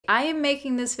I am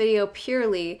making this video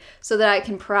purely so that I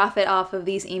can profit off of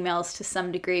these emails to some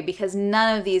degree because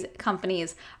none of these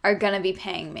companies are gonna be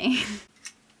paying me.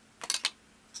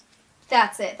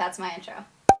 That's it, that's my intro.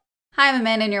 Hi, I'm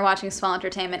Amanda and you're watching Swell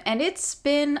Entertainment, and it's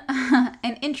been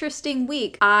an interesting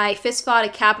week. I fist fought a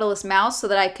capitalist mouse so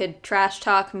that I could trash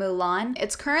talk Mulan.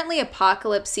 It's currently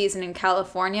apocalypse season in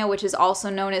California, which is also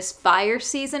known as fire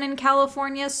season in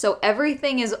California, so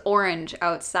everything is orange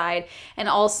outside and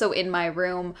also in my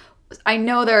room. I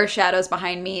know there are shadows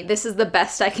behind me. This is the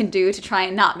best I can do to try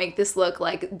and not make this look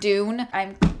like Dune.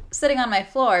 I'm sitting on my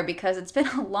floor because it's been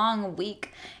a long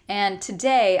week, and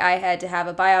today I had to have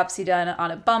a biopsy done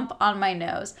on a bump on my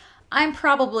nose. I'm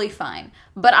probably fine,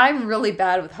 but I'm really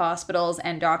bad with hospitals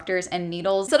and doctors and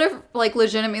needles. Instead of like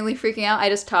legitimately freaking out, I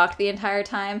just talked the entire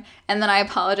time, and then I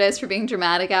apologized for being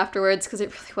dramatic afterwards because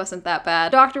it really wasn't that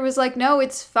bad. The doctor was like, no,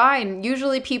 it's fine.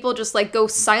 Usually people just like go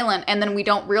silent and then we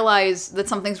don't realize that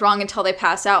something's wrong until they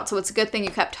pass out, so it's a good thing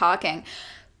you kept talking.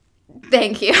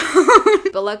 Thank you.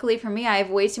 But luckily for me, I have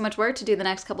way too much work to do the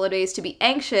next couple of days to be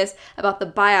anxious about the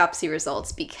biopsy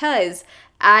results because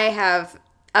I have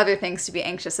other things to be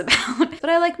anxious about. But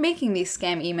I like making these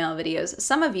scam email videos.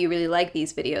 Some of you really like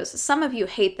these videos. Some of you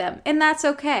hate them, and that's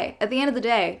okay. At the end of the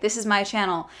day, this is my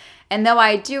channel. And though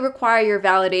I do require your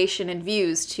validation and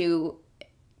views to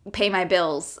pay my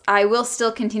bills, I will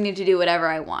still continue to do whatever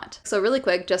I want. So really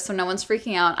quick, just so no one's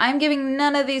freaking out, I'm giving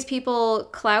none of these people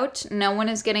clout. No one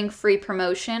is getting free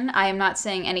promotion. I am not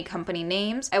saying any company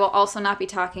names. I will also not be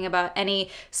talking about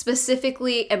any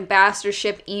specifically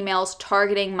ambassadorship emails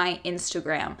targeting my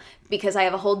Instagram, because I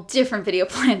have a whole different video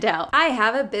planned out. I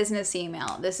have a business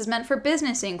email. This is meant for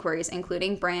business inquiries,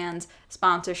 including brands,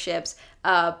 sponsorships,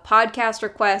 podcast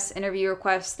requests, interview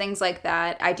requests, things like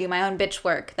that. I do my own bitch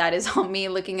work. That is all me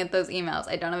looking at those emails.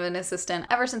 I don't have an assistant.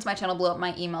 Ever since my channel blew up,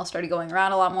 my emails started going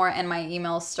around a lot more, and my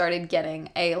emails started getting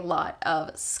a lot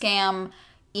of scam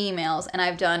emails, and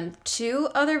I've done 2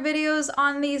 other videos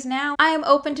on these now. I am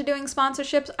open to doing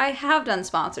sponsorships. I have done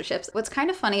sponsorships. What's kind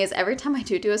of funny is every time I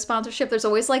do a sponsorship, there's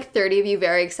always like 30 of you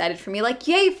very excited for me, like,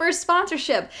 yay, first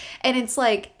sponsorship. And it's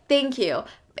like, thank you.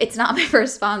 It's not my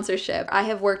first sponsorship. I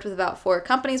have worked with about 4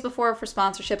 companies before for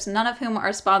sponsorships, none of whom are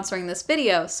sponsoring this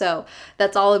video, so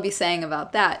that's all I'll be saying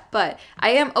about that. But I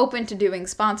am open to doing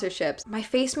sponsorships. My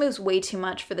face moves way too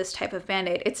much for this type of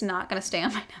band-aid. It's not gonna stay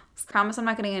on my nose. Promise I'm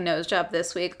not getting a nose job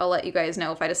this week. I'll let you guys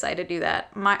know if I decide to do that.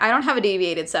 I don't have a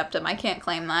deviated septum. I can't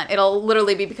claim that. It'll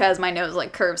literally be because my nose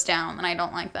like curves down, and I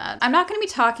don't like that. I'm not gonna be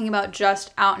talking about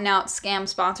just out and out scam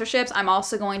sponsorships. I'm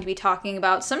also going to be talking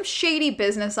about some shady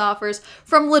business offers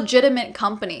from legitimate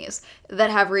companies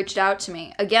that have reached out to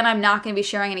me. Again, I'm not going to be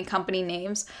sharing any company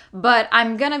names, but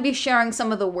I'm going to be sharing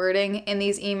some of the wording in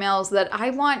these emails that I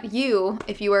want you,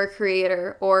 if you are a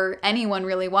creator or anyone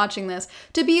really watching this,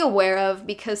 to be aware of,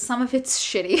 because some of it's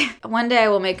shitty. One day I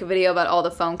will make a video about all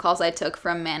the phone calls I took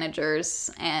from managers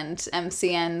and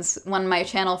MCNs when my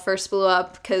channel first blew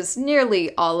up, because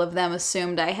nearly all of them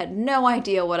assumed I had no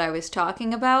idea what I was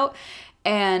talking about,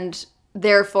 and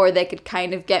therefore, they could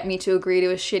kind of get me to agree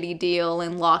to a shitty deal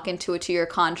and lock into a 2-year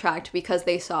contract because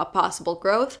they saw possible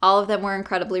growth. All of them were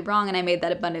incredibly wrong, and I made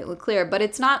that abundantly clear, but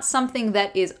it's not something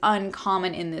that is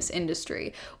uncommon in this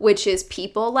industry, which is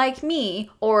people like me,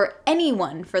 or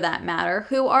anyone for that matter,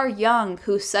 who are young,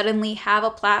 who suddenly have a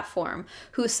platform,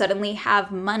 who suddenly have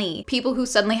money, people who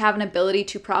suddenly have an ability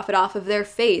to profit off of their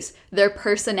face, their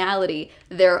personality,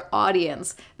 their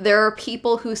audience. There are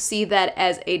people who see that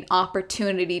as an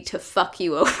opportunity to fuck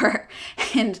you over,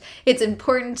 and it's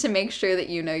important to make sure that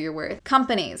you know your worth.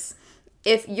 Companies,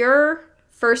 if your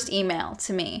first email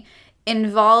to me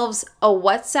involves a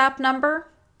WhatsApp number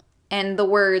and the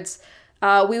words,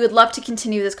 we would love to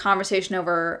continue this conversation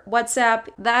over WhatsApp,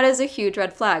 that is a huge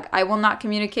red flag. I will not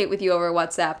communicate with you over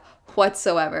WhatsApp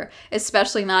whatsoever,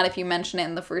 especially not if you mention it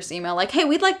in the first email, like, hey,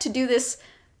 we'd like to do this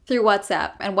through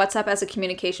WhatsApp. And WhatsApp as a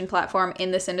communication platform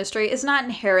in this industry is not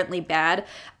inherently bad.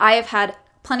 I have had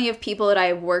plenty of people that I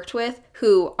have worked with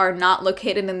who are not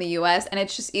located in the US, and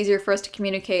it's just easier for us to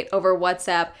communicate over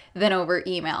WhatsApp than over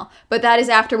email. But that is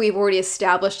after we've already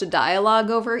established a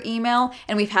dialogue over email,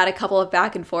 and we've had a couple of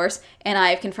back and forths, and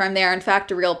I've confirmed they are in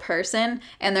fact a real person,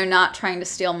 and they're not trying to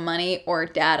steal money or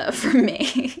data from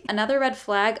me. Another red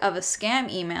flag of a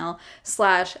scam email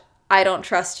slash I don't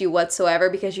trust you whatsoever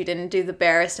because you didn't do the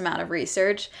barest amount of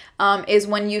research, is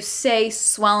when you say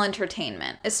Swell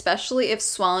Entertainment, especially if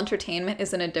Swell Entertainment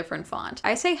is in a different font.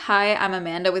 I say, hi, I'm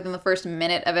Amanda within the first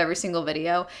minute of every single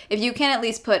video. If you can at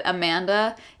least put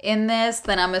Amanda in this,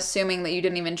 then I'm assuming that you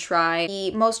didn't even try.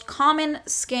 The most common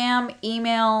scam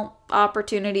email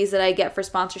opportunities that I get for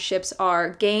sponsorships are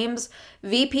games,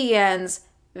 VPNs,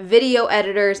 video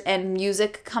editors, and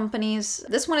music companies.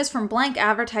 This one is from Blank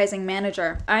Advertising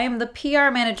Manager. I am the PR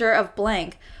manager of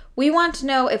Blank. We want to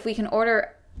know if we can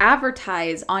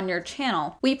advertise on your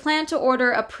channel. We plan to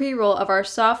order a pre-roll of our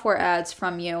software ads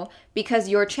from you because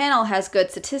your channel has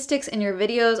good statistics and your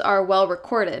videos are well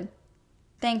recorded.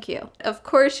 Thank you. Of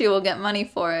course you will get money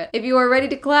for it. If you are ready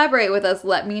to collaborate with us,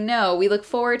 let me know. We look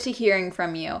forward to hearing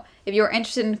from you. If you are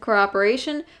interested in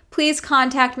cooperation, please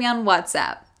contact me on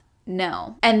WhatsApp.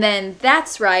 No. And then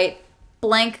that's right,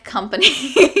 Blank Company.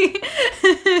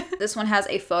 This one has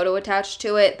a photo attached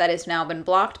to it that has now been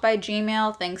blocked by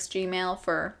Gmail. Thanks, Gmail,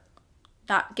 for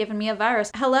not giving me a virus.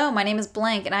 Hello, my name is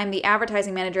Blank, and I'm the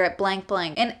advertising manager at Blank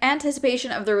Blank. In anticipation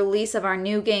of the release of our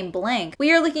new game, Blank,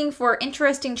 we are looking for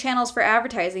interesting channels for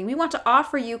advertising. We want to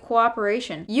offer you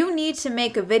cooperation. You need to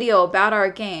make a video about our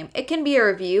game. It can be a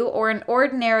review or an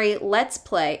ordinary let's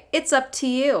play. It's up to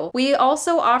you. We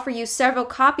also offer you several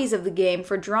copies of the game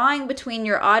for drawing between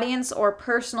your audience or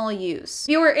personal use.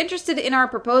 If you are interested in our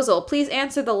proposal, please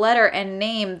answer the letter and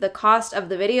name the cost of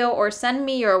the video or send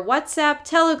me your WhatsApp,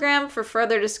 Telegram for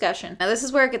further discussion. Now this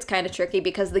is where it gets kind of tricky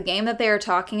because the game that they are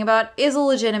talking about is a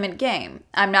legitimate game.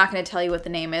 I'm not going to tell you what the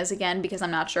name is again because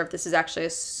I'm not sure if this is actually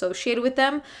associated with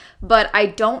them, but I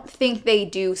don't think they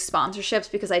do sponsorships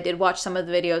because I did watch some of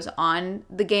the videos on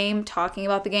the game talking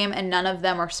about the game and none of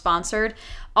them are sponsored.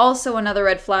 Also, another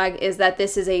red flag is that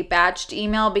this is a batched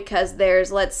email because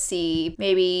there's, let's see,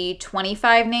 maybe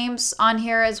 25 names on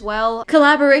here as well.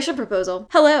 Collaboration proposal.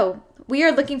 Hello. We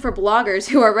are looking for bloggers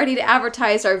who are ready to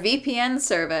advertise our VPN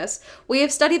service. We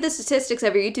have studied the statistics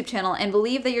of your YouTube channel and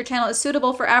believe that your channel is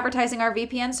suitable for advertising our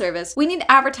VPN service. We need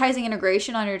advertising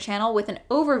integration on your channel with an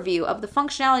overview of the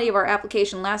functionality of our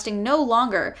application lasting no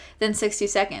longer than 60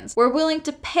 seconds. We're willing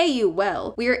to pay you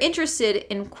well. We are interested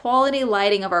in quality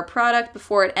lighting of our product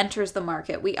before it enters the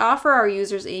market. We offer our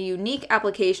users a unique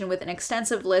application with an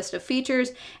extensive list of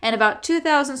features and about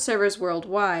 2,000 servers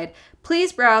worldwide.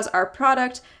 Please browse our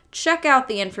product. Check out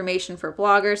the information for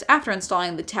bloggers after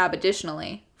installing the tab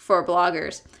additionally for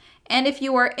bloggers. And if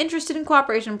you are interested in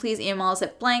cooperation, please email us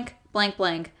at blank, blank,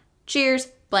 blank. Cheers,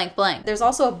 blank, blank. There's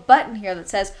also a button here that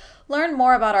says, learn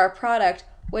more about our product,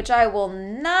 which I will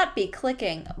not be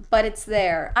clicking, but it's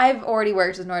there. I've already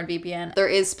worked with NordVPN. There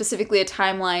is specifically a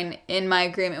timeline in my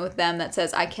agreement with them that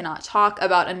says I cannot talk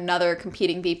about another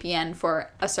competing VPN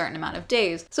for a certain amount of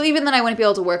days. So even then I wouldn't be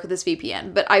able to work with this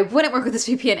VPN, but I wouldn't work with this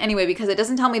VPN anyway because it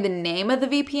doesn't tell me the name of the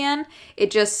VPN. It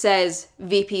just says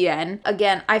VPN.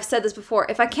 Again, I've said this before,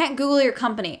 if I can't Google your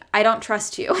company, I don't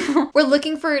trust you. We're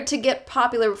looking for it to get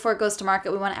popular before it goes to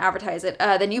market. We want to advertise it.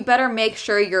 Then you better make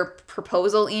sure your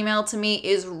proposal email to me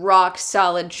is rock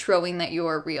solid, showing that you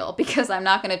are real, because I'm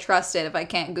not going to trust it if I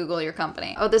can't Google your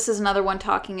company. Oh, this is another one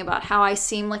talking about how I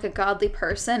seem like a godly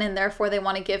person and therefore they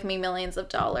want to give me millions of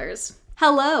dollars.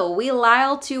 Hello, we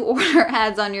allow to order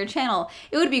ads on your channel.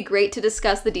 It would be great to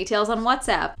discuss the details on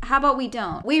WhatsApp. How about we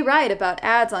don't? We write about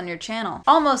ads on your channel.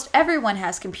 Almost everyone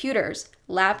has computers,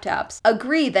 laptops.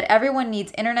 Agree that everyone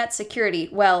needs internet security.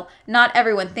 Well, not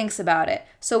everyone thinks about it.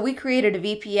 So we created a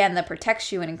VPN that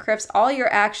protects you and encrypts all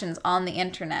your actions on the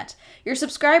internet. Your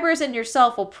subscribers and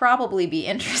yourself will probably be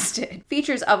interested.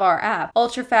 Features of our app: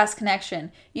 ultra-fast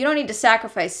connection. You don't need to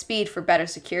sacrifice speed for better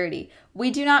security. We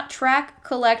do not track,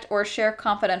 collect, or share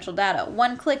confidential data.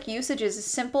 One-click usage is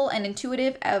simple and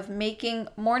intuitive of making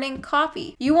morning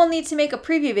coffee. You will need to make a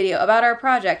preview video about our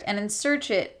project and insert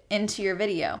it into your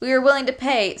video. We are willing to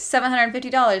pay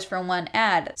 $750 for one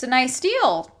ad. It's a nice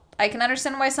deal. I can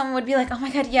understand why someone would be like, oh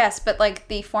my god, yes, but like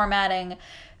the formatting,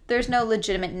 there's no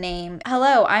legitimate name.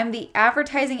 Hello, I'm the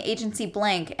advertising agency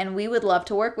Blank, and we would love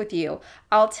to work with you.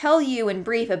 I'll tell you in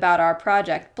brief about our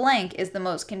project. Blank is the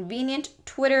most convenient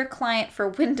Twitter client for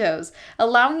Windows,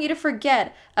 allowing you to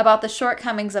forget about the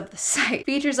shortcomings of the site.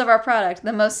 Features of our product: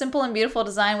 the most simple and beautiful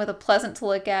design with a pleasant to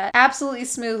look at, absolutely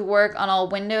smooth work on all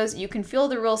Windows. You can feel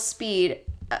the real speed.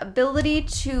 Ability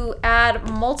to add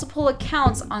multiple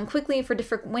accounts on quickly for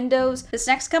different windows. This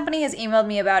next company has emailed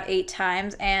me about 8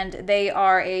 times, and they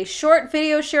are a short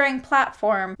video sharing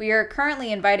platform. We are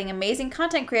currently inviting amazing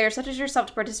content creators such as yourself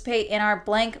to participate in our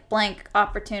blank blank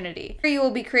opportunity. Here you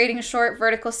will be creating a short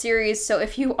vertical series, so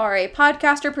if you are a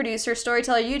podcaster, producer,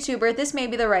 storyteller, YouTuber, this may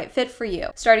be the right fit for you.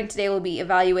 Starting today, we'll be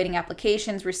evaluating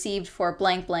applications received for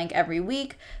blank blank every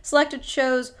week. Selected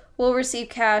shows will receive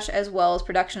cash as well as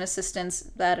production assistance,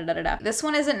 This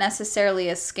one isn't necessarily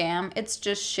a scam, it's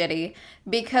just shitty,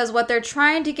 because what they're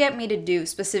trying to get me to do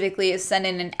specifically is send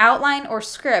in an outline or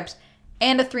script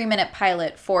and a 3-minute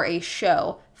pilot for a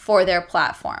show for their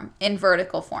platform in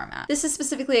vertical format. This is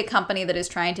specifically a company that is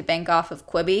trying to bank off of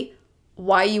Quibi.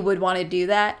 Why you would want to do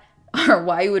that, or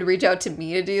why you would reach out to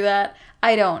me to do that.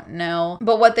 I don't know.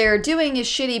 But what they're doing is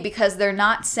shitty because they're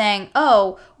not saying,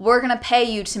 oh, we're gonna pay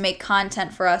you to make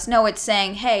content for us. No, it's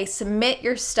saying, hey, submit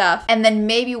your stuff and then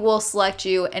maybe we'll select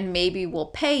you and maybe we'll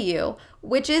pay you,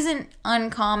 which isn't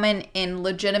uncommon in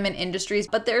legitimate industries,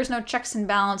 but there's no checks and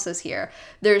balances here.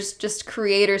 There's just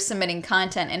creators submitting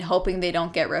content and hoping they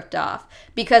don't get ripped off.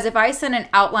 Because if I send an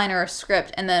outline or a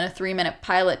script and then a 3-minute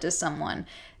pilot to someone,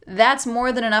 that's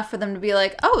more than enough for them to be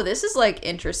like, oh, this is like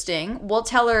interesting. We'll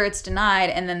tell her it's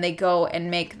denied, and then they go and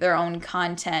make their own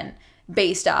content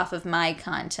based off of my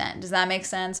content. Does that make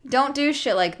sense? Don't do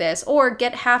shit like this, or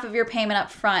get half of your payment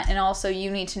up front, and also you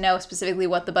need to know specifically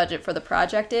what the budget for the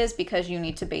project is because you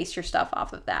need to base your stuff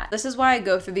off of that. This is why I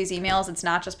go through these emails. It's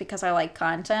not just because I like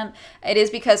content. It is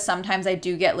because sometimes I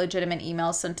do get legitimate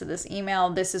emails sent to this email.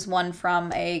 This is one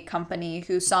from a company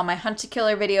who saw my Hunt to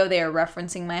Killer video. They are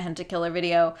referencing my Hunt to Killer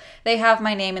video. They have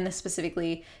my name in this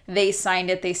specifically. They signed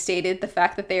it. They stated the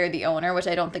fact that they are the owner, which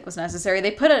I don't think was necessary.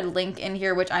 They put a link in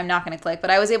here, which I'm not going to click,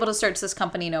 but I was able to search this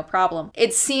company no problem.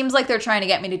 It seems like they're trying to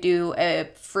get me to do a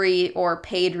free or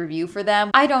paid review for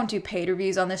them. I don't do paid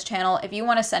reviews on this channel. If you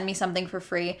want to send me something for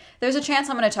free, there's a chance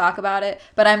I'm going to talk about it,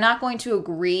 but I'm not going to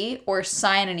agree or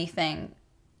sign anything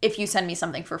if you send me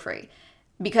something for free,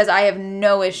 because I have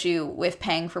no issue with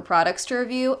paying for products to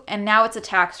review, and now it's a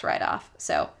tax write-off.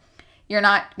 So you're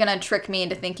not gonna trick me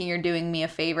into thinking you're doing me a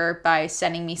favor by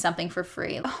sending me something for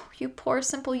free. Oh, you poor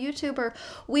simple YouTuber.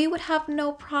 We would have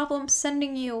no problem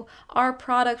sending you our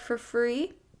product for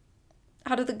free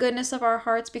out of the goodness of our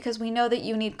hearts because we know that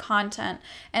you need content,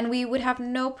 and we would have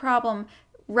no problem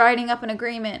writing up an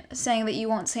agreement saying that you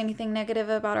won't say anything negative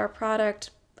about our product,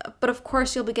 but of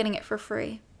course you'll be getting it for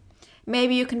free.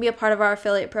 Maybe you can be a part of our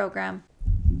affiliate program.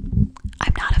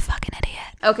 I'm not a fucking idiot.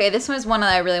 Okay, this one is one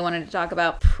that I really wanted to talk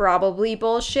about. Probably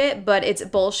bullshit, but it's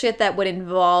bullshit that would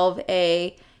involve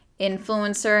a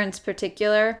influencer in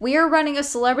particular. We are running a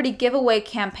celebrity giveaway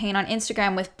campaign on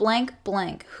Instagram with blank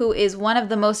blank, who is one of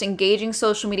the most engaging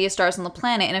social media stars on the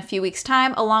planet, in a few weeks'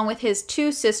 time, along with his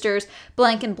 2 sisters,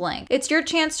 blank and blank. It's your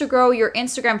chance to grow your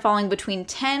Instagram following between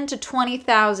 10 to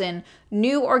 20,000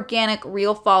 new organic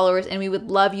real followers, and we would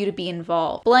love you to be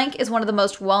involved. Blank is one of the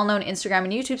most well-known Instagram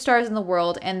and YouTube stars in the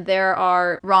world, and there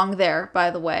are, wrong there by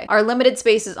the way, are limited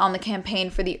spaces on the campaign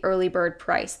for the early bird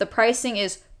price. The pricing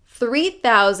is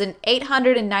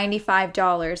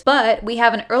 $3,895, but we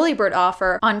have an early bird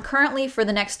offer on currently for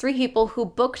the next 3 people who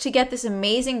book to get this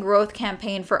amazing growth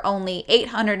campaign for only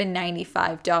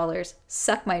 $895.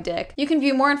 Suck my dick. You can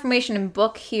view more information and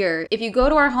book here. If you go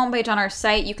to our homepage on our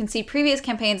site, you can see previous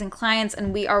campaigns and clients,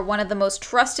 and we are one of the most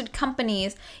trusted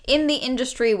companies in the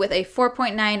industry with a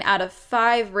 4.9 out of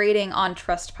 5 rating on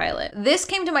Trustpilot. This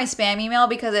came to my spam email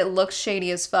because it looks shady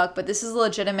as fuck, but this is a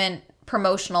legitimate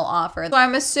promotional offer. So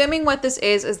I'm assuming what this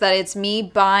is that it's me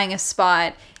buying a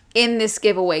spot in this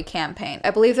giveaway campaign.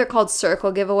 I believe they're called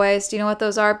circle giveaways. Do you know what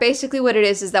those are? Basically what it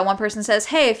is that one person says,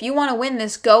 hey, if you want to win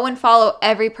this, go and follow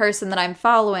every person that I'm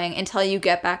following until you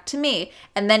get back to me,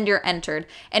 and then you're entered.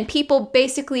 And people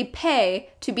basically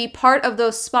pay to be part of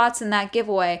those spots in that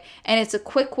giveaway, and it's a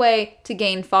quick way to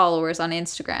gain followers on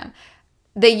Instagram.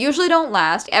 They usually don't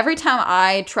last. Every time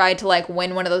I tried to like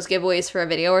win one of those giveaways for a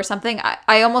video or something,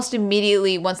 I almost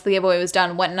immediately, once the giveaway was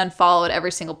done, went and unfollowed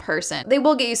every single person. They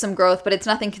will get you some growth, but it's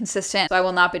nothing consistent, so I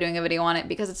will not be doing a video on it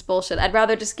because it's bullshit. I'd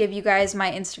rather just give you guys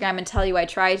my Instagram and tell you I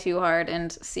try too hard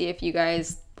and see if you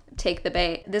guys take the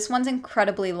bait. This one's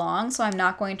incredibly long, so I'm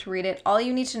not going to read it. All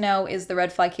you need to know is the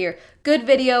red flag here. Good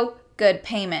video, good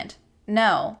payment.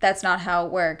 No, that's not how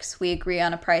it works. We agree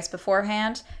on a price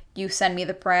beforehand. You send me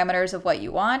the parameters of what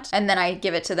you want, and then I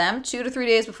give it to them 2 to 3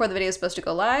 days before the video is supposed to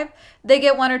go live. They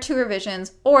get 1 or 2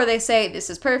 revisions, or they say, this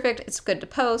is perfect, it's good to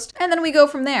post, and then we go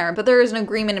from there. But there is an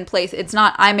agreement in place. It's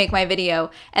not I make my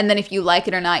video, and then if you like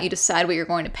it or not, you decide what you're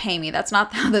going to pay me. That's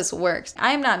not how this works.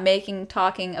 I am not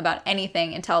talking about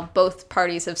anything until both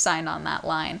parties have signed on that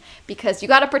line, because you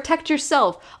gotta protect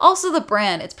yourself. Also the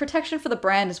brand, it's protection for the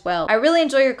brand as well. I really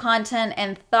enjoy your content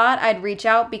and thought I'd reach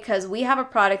out because we have a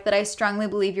product that I strongly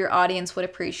believe your audience would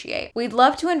appreciate. We'd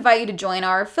love to invite you to join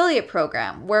our affiliate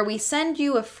program, where we send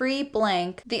you a free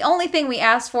blank. The only thing we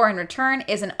ask for in return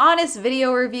is an honest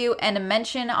video review and a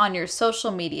mention on your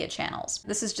social media channels.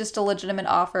 This is just a legitimate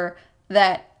offer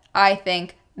that I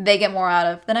think they get more out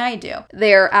of than I do.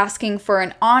 They're asking for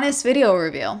an honest video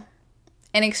review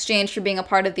in exchange for being a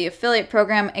part of the affiliate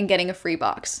program and getting a free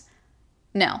box.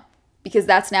 No, because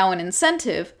that's now an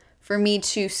incentive for me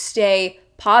to stay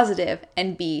positive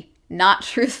and be not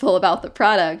truthful about the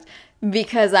product,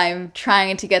 because I'm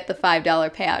trying to get the $5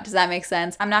 payout. Does that make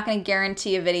sense? I'm not going to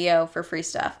guarantee a video for free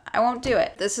stuff. I won't do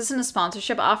it. This isn't a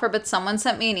sponsorship offer, but someone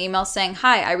sent me an email saying,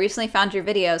 "Hi, I recently found your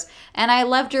videos and I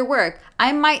loved your work.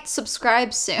 I might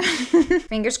subscribe soon."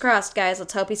 Fingers crossed, guys.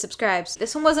 Let's hope he subscribes.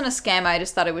 This one wasn't a scam. I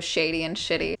just thought it was shady and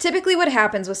shitty. Typically what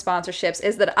happens with sponsorships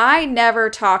is that I never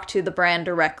talk to the brand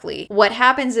directly. What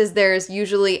happens is there's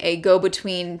usually a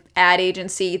go-between ad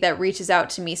agency that reaches out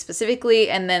to me specifically,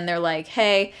 and then they're like,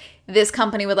 "Hey, this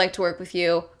company would like to work with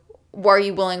you. Are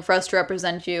you willing for us to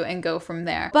represent you?" and go from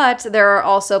there. But there are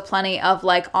also plenty of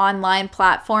like online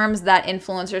platforms that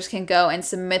influencers can go and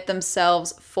submit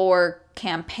themselves for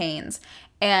campaigns.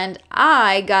 And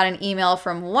I got an email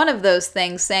from one of those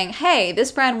things saying, "Hey,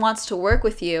 this brand wants to work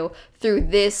with you through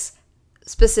this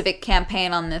specific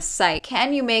campaign on this site.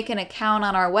 Can you make an account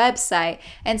on our website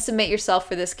and submit yourself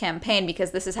for this campaign because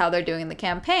this is how they're doing the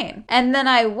campaign?" And then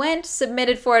I went,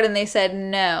 submitted for it, and they said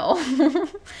no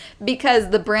because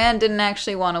the brand didn't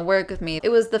actually want to work with me. It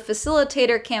was the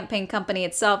facilitator campaign company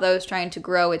itself that was trying to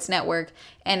grow its network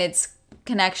and its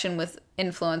connection with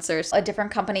influencers. A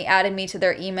different company added me to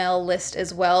their email list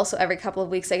as well, so every couple of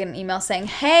weeks I get an email saying,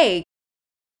 "Hey,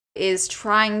 is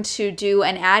trying to do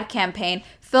an ad campaign.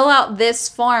 Fill out this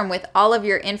form with all of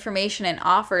your information and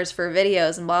offers for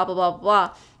videos and blah, blah, blah, blah,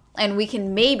 and we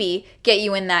can maybe get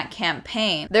you in that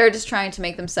campaign." They're just trying to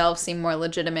make themselves seem more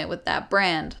legitimate with that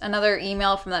brand. Another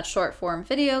email from that short form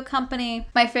video company.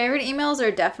 My favorite emails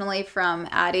are definitely from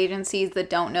ad agencies that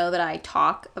don't know that I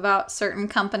talk about certain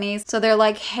companies. So they're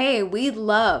like, "Hey, we'd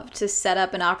love to set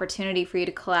up an opportunity for you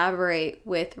to collaborate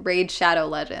with Raid Shadow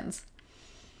Legends."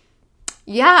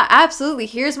 Yeah, absolutely.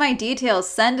 Here's my details.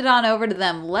 Send it on over to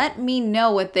them. Let me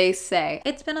know what they say.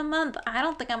 It's been a month. I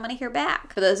don't think I'm gonna hear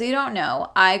back. For those of you who don't know,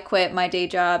 I quit my day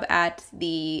job at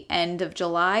the end of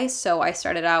July, so I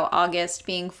started out August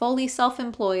being fully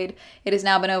self-employed. It has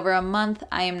now been over a month.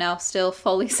 I am now still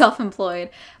fully self-employed.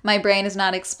 My brain has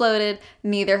not exploded.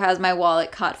 Neither has my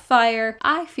wallet caught fire.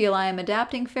 I feel I am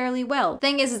adapting fairly well.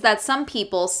 Thing is that some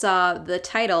people saw the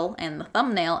title and the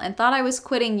thumbnail and thought I was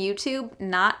quitting YouTube,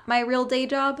 not my real day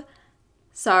job.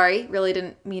 Sorry, really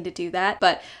didn't mean to do that.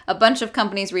 But a bunch of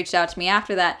companies reached out to me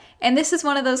after that, and this is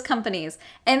one of those companies.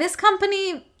 And this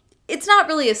company, it's not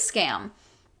really a scam,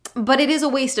 but it is a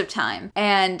waste of time.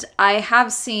 And I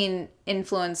have seen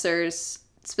influencers,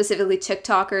 specifically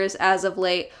TikTokers as of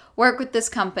late, work with this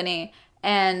company,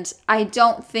 and I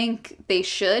don't think they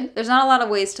should. There's not a lot of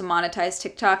ways to monetize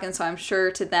TikTok, and so I'm sure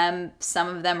to them, some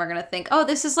of them are gonna think, "Oh,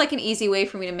 this is like an easy way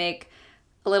for me to make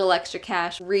a little extra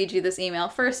cash." Read you this email.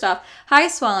 First off, "Hi,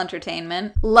 Swell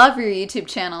Entertainment. Love your YouTube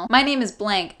channel. My name is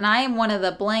blank, and I am one of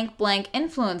the blank blank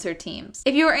influencer teams.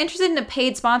 If you are interested in a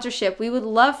paid sponsorship, we would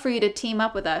love for you to team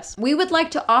up with us. We would like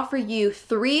to offer you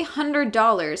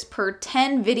 $300 per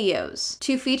 10 videos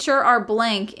to feature our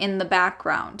blank in the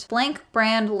background. Blank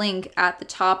brand link at the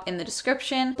top in the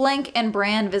description. Blank and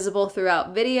brand visible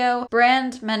throughout video.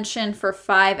 Brand mention for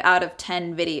 5 out of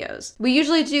 10 videos. We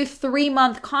usually do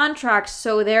 3-month contracts,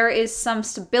 so there is some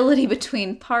stability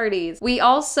between parties. We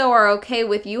also are okay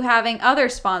with you having other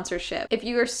sponsorship. If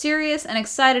you are serious and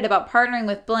excited about partnering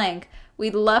with blank,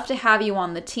 we'd love to have you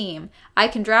on the team. I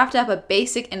can draft up a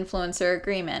basic influencer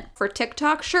agreement." For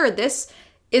TikTok, sure, this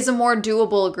is a more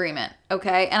doable agreement,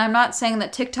 okay? And I'm not saying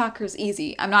that TikTok is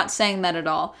easy. I'm not saying that at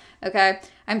all, okay?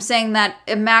 I'm saying that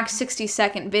a max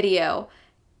 60-second video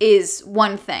is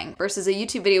one thing versus a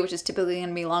YouTube video, which is typically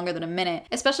gonna be longer than a minute.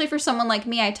 Especially for someone like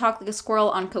me, I talk like a squirrel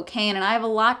on cocaine and I have a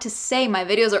lot to say. My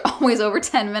videos are always over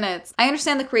 10 minutes. I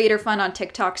understand the creator fund on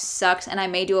TikTok sucks and I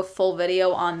may do a full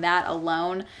video on that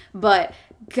alone, but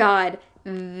God,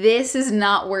 this is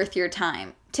not worth your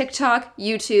time. TikTok,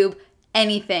 YouTube,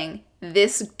 anything.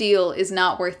 This deal is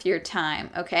not worth your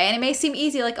time, okay? And it may seem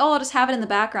easy, like, "Oh, I'll just have it in the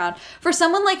background." For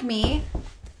someone like me,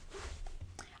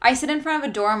 I sit in front of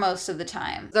a door most of the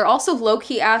time. They're also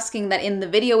low-key asking that in the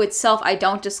video itself, I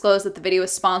don't disclose that the video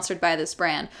is sponsored by this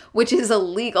brand, which is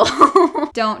illegal.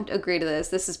 Don't agree to this.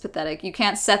 This is pathetic. You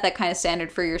can't set that kind of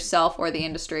standard for yourself or the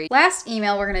industry. Last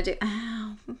email we're gonna do.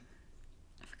 Oh, I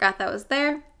forgot that was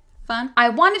there. Fun. I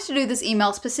wanted to do this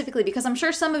email specifically because I'm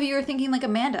sure some of you are thinking like,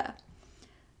 "Amanda,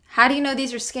 how do you know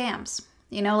these are scams?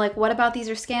 You know, like, what about these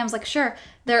are scams?" Like, sure,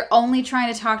 they're only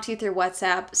trying to talk to you through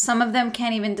WhatsApp. Some of them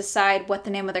can't even decide what the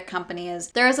name of their company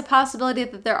is. There is a possibility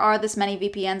that there are this many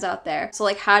VPNs out there. So,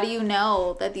 like, how do you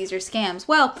know that these are scams?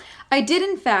 Well, I did,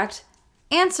 in fact,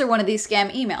 answer one of these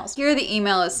scam emails. Here the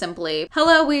email is simply,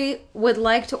 hello, we would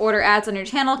like to order ads on your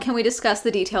channel. Can we discuss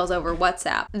the details over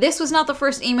WhatsApp? This was not the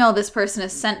first email this person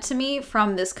has sent to me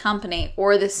from this company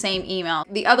or this same email.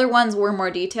 The other ones were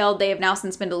more detailed. They have now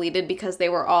since been deleted because they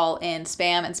were all in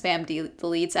spam, and spam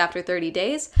deletes after 30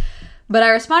 days. But I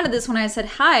responded to this when I said,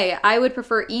 hi, I would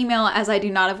prefer email as I do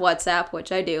not have WhatsApp,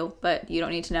 which I do, but you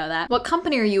don't need to know that. What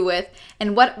company are you with,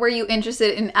 and what were you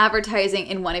interested in advertising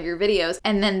in one of your videos?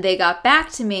 And then they got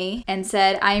back to me and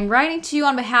said, I am writing to you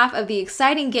on behalf of the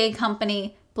exciting gay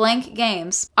company Blank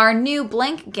Games. Our new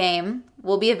Blank game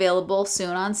will be available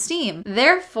soon on Steam.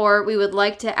 Therefore, we would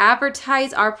like to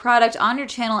advertise our product on your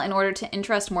channel in order to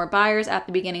interest more buyers at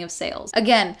the beginning of sales.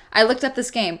 Again, I looked up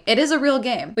this game. It is a real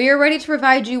game. We are ready to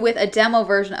provide you with a demo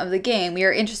version of the game. We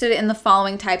are interested in the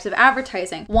following types of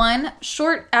advertising. 1,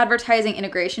 short advertising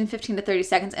integration, 15 to 30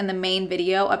 seconds in the main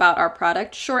video about our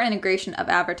product. Short integration of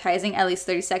advertising, at least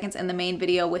 30 seconds in the main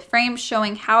video with frames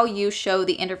showing how you show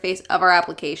the interface of our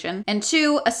application. And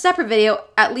 2, a separate video,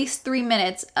 at least 3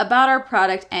 minutes, about our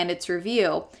product and its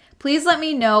review. Please let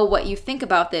me know what you think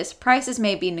about this. Prices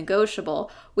may be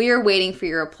negotiable. We are waiting for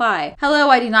your reply. Hello,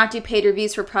 I do not do paid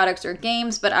reviews for products or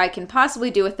games, but I can possibly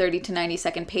do a 30 to 90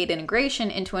 second paid integration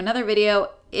into another video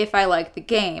if I like the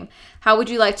game. How would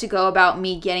you like to go about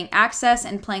me getting access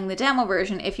and playing the demo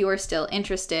version if you are still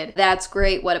interested? That's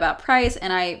great. What about price?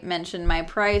 And I mentioned my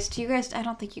price to you guys. I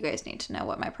don't think you guys need to know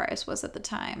what my price was at the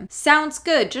time. Sounds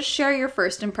good. Just share your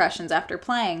first impressions after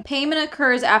playing. Payment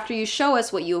occurs after you show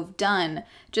us what you have done.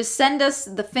 Just send us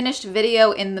the finished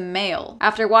video in the mail.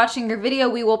 After watching your video,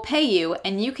 we will pay you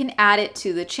and you can add it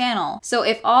to the channel. So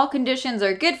if all conditions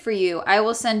are good for you, I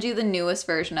will send you the newest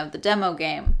version of the demo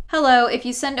game. Hello, if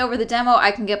you send over the demo,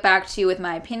 I can get back to you with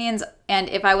my opinions and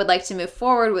if I would like to move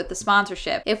forward with the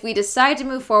sponsorship. If we decide to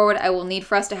move forward, I will need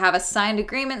for us to have a signed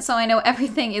agreement so I know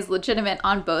everything is legitimate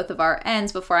on both of our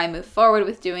ends before I move forward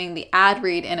with doing the ad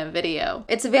read in a video.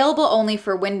 It's available only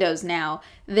for Windows now.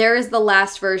 There is the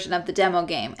last version of the demo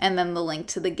game and then the link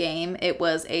to the game. It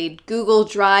was a Google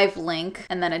Drive link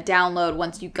and then a download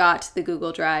once you got to the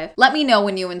Google Drive. Let me know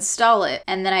when you install it.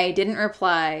 And then I didn't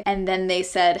reply. And then they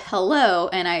said, hello.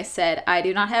 And I said, I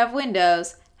do not have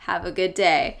Windows. Have a good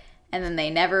day. And then they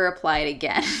never replied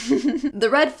again. The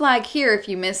red flag here, if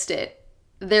you missed it,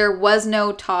 there was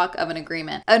no talk of an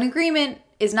agreement. An agreement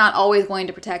is not always going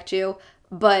to protect you,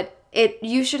 but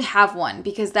you should have one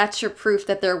because that's your proof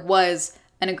that there was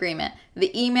an agreement.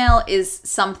 The email is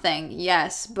something,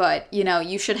 yes, but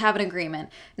you should have an agreement.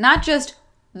 Not just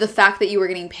the fact that you were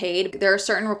getting paid. There are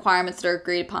certain requirements that are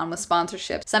agreed upon with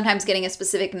sponsorship. Sometimes getting a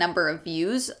specific number of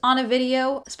views on a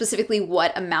video, specifically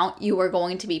what amount you are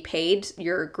going to be paid,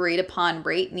 your agreed upon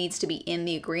rate needs to be in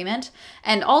the agreement.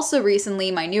 And also recently,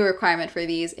 my new requirement for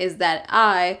these is that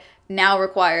I now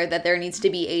require that there needs to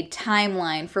be a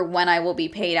timeline for when I will be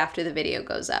paid after the video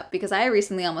goes up, because I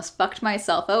recently almost fucked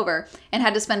myself over and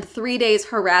had to spend 3 days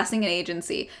harassing an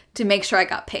agency to make sure I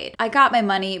got paid. I got my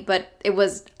money, but it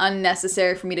was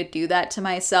unnecessary for me to do that to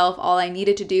myself. All I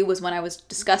needed to do was when I was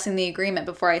discussing the agreement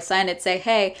before I signed it, say,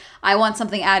 hey, I want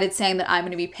something added saying that I'm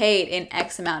going to be paid in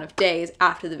X amount of days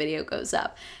after the video goes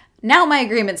up. Now my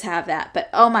agreements have that, but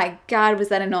oh my God, was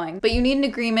that annoying. But you need an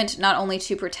agreement not only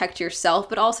to protect yourself,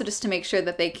 but also just to make sure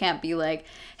that they can't be like,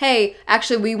 hey,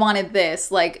 actually we wanted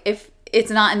this. Like if it's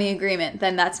not in the agreement,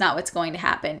 then that's not what's going to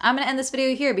happen. I'm gonna end this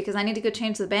video here because I need to go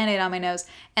change the Band-Aid on my nose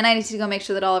and I need to go make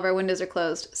sure that all of our windows are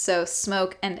closed so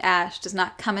smoke and ash does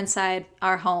not come inside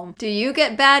our home. Do you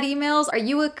get bad emails? Are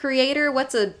you a creator?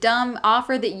 What's a dumb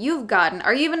offer that you've gotten?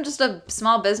 Are you even just a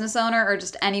small business owner or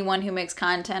just anyone who makes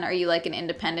content? Are you like an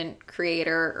independent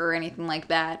creator or anything like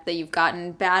that you've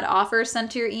gotten bad offers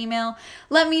sent to your email?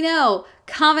 Let me know.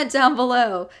 Comment down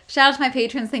below. Shout out to my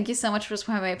patrons. Thank you so much for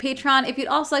supporting my Patreon. If you'd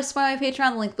also like to support my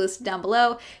Patreon, the link listed down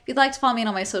below. If you'd like to follow me on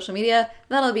all my social media,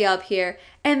 that'll be up here.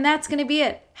 And that's gonna be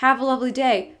it. Have a lovely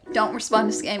day. Don't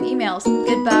respond to scam emails.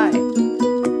 Goodbye.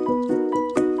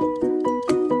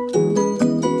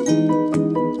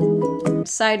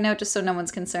 Side note, just so no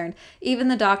one's concerned, even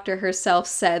the doctor herself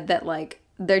said that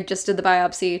they just did the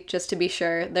biopsy just to be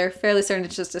sure. They're fairly certain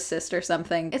it's just a cyst or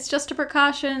something. It's just a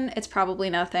precaution. It's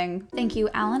probably nothing. Thank you,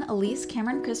 Alan, Elise,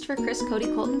 Cameron, Christopher, Chris, Cody,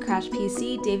 Colton, Crash,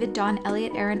 PC, David, Don,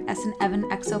 Elliot, Aaron, Essen, Evan,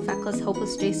 Exo, Feckless,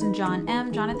 Hopeless, Jason, John,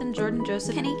 M, Jonathan, Jordan,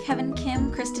 Joseph, Kenny, Kevin,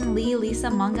 Kim, Kristen, Lee, Lisa,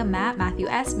 Manga, Matt, Matthew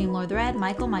S, Meme Lord the Red,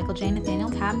 Michael, Michael J,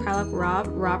 Nathaniel, Pat, Pralock, Rob,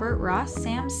 Robert, Ross,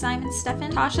 Sam, Simon,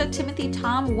 Stefan, Tasha, Timothy,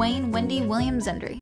 Tom, Wayne, Wendy, William, Zendry.